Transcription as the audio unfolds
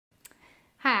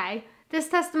This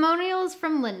testimonial is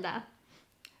from Linda.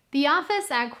 The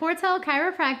office at Quartell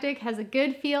Chiropractic has a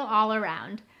good feel all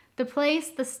around. The place,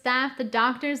 the staff, the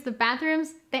doctors, the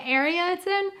bathrooms, the area it's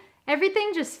in,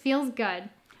 everything just feels good.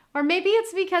 Or maybe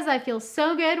it's because I feel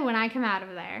so good when I come out of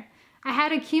there. I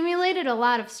had accumulated a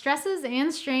lot of stresses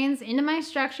and strains into my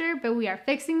structure, but we are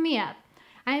fixing me up.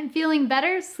 I am feeling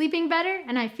better, sleeping better,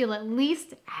 and I feel at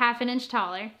least half an inch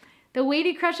taller. The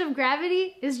weighty crush of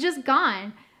gravity is just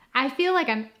gone. I feel like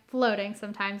I'm floating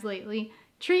sometimes lately.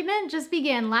 Treatment just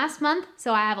began last month,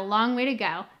 so I have a long way to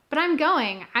go. But I'm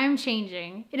going. I'm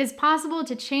changing. It is possible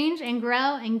to change and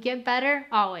grow and get better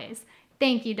always.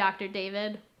 Thank you, Dr.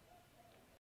 David.